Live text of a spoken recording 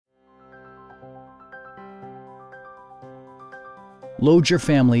Load your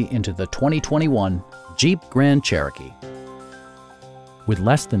family into the 2021 Jeep Grand Cherokee. With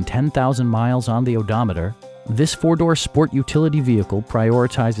less than 10,000 miles on the odometer, this four-door sport utility vehicle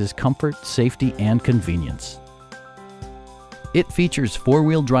prioritizes comfort, safety, and convenience. It features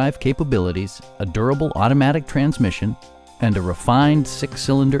four-wheel drive capabilities, a durable automatic transmission, and a refined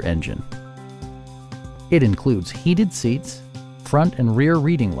six-cylinder engine. It includes heated seats, front and rear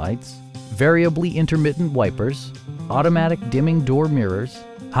reading lights, variably intermittent wipers, automatic dimming door mirrors,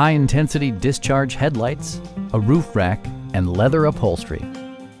 high-intensity discharge headlights, a roof rack, and leather upholstery.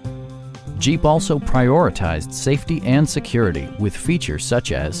 Jeep also prioritized safety and security with features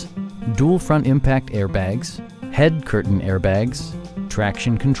such as dual front impact airbags, head curtain airbags,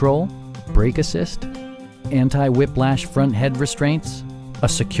 traction control, brake assist, anti-whiplash front head restraints, a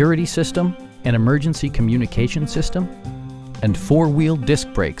security system, an emergency communication system, and four-wheel disc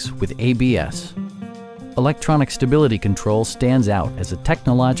brakes with ABS. Electronic stability control stands out as a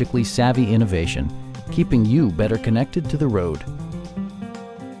technologically savvy innovation, keeping you better connected to the road.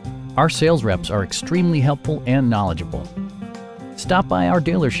 Our sales reps are extremely helpful and knowledgeable. Stop by our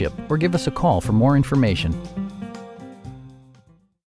dealership or give us a call for more information.